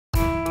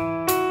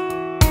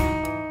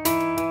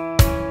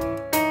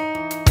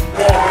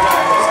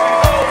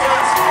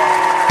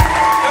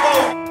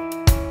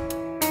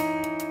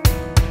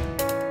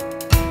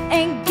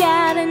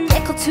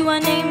my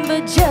name,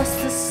 but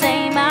just the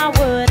same I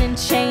wouldn't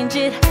change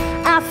it.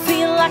 I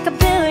feel like a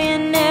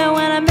billionaire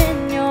when I'm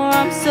in your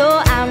arms,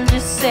 so I'm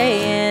just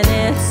saying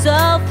it's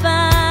all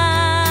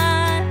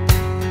fine.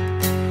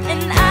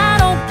 And I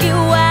don't get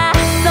why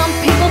some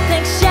people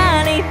think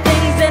shiny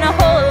things and a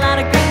whole lot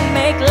of green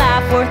make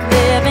life worth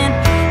living.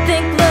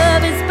 Think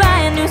love is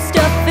buying new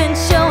stuff and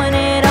showing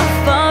it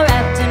off, all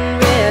wrapped in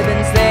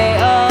ribbons. They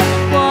all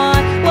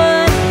want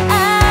what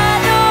I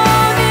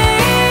don't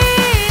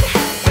need.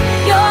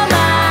 You're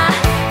my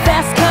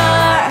fast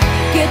car,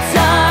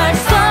 guitar,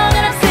 song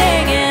that I'm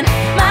singing,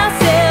 my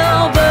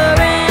silver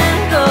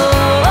and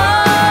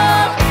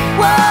gold.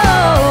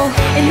 Whoa,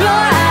 in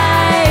your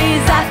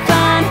eyes I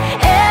find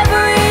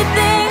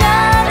everything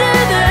under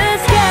the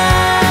sky.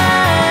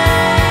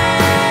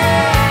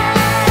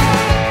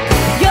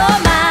 You're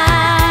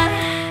mine.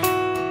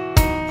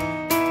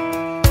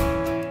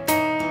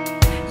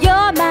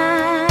 You're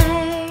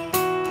mine.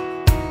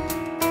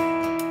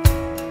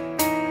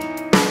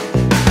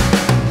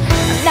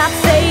 I'm not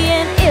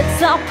saying it's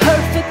all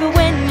perfect, but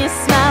when you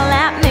smile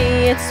at me,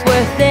 it's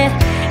worth it.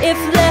 If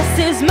less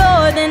is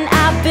more, then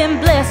I've been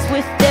blessed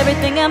with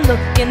everything I'm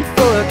looking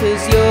for,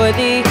 'cause you're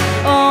the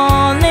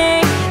only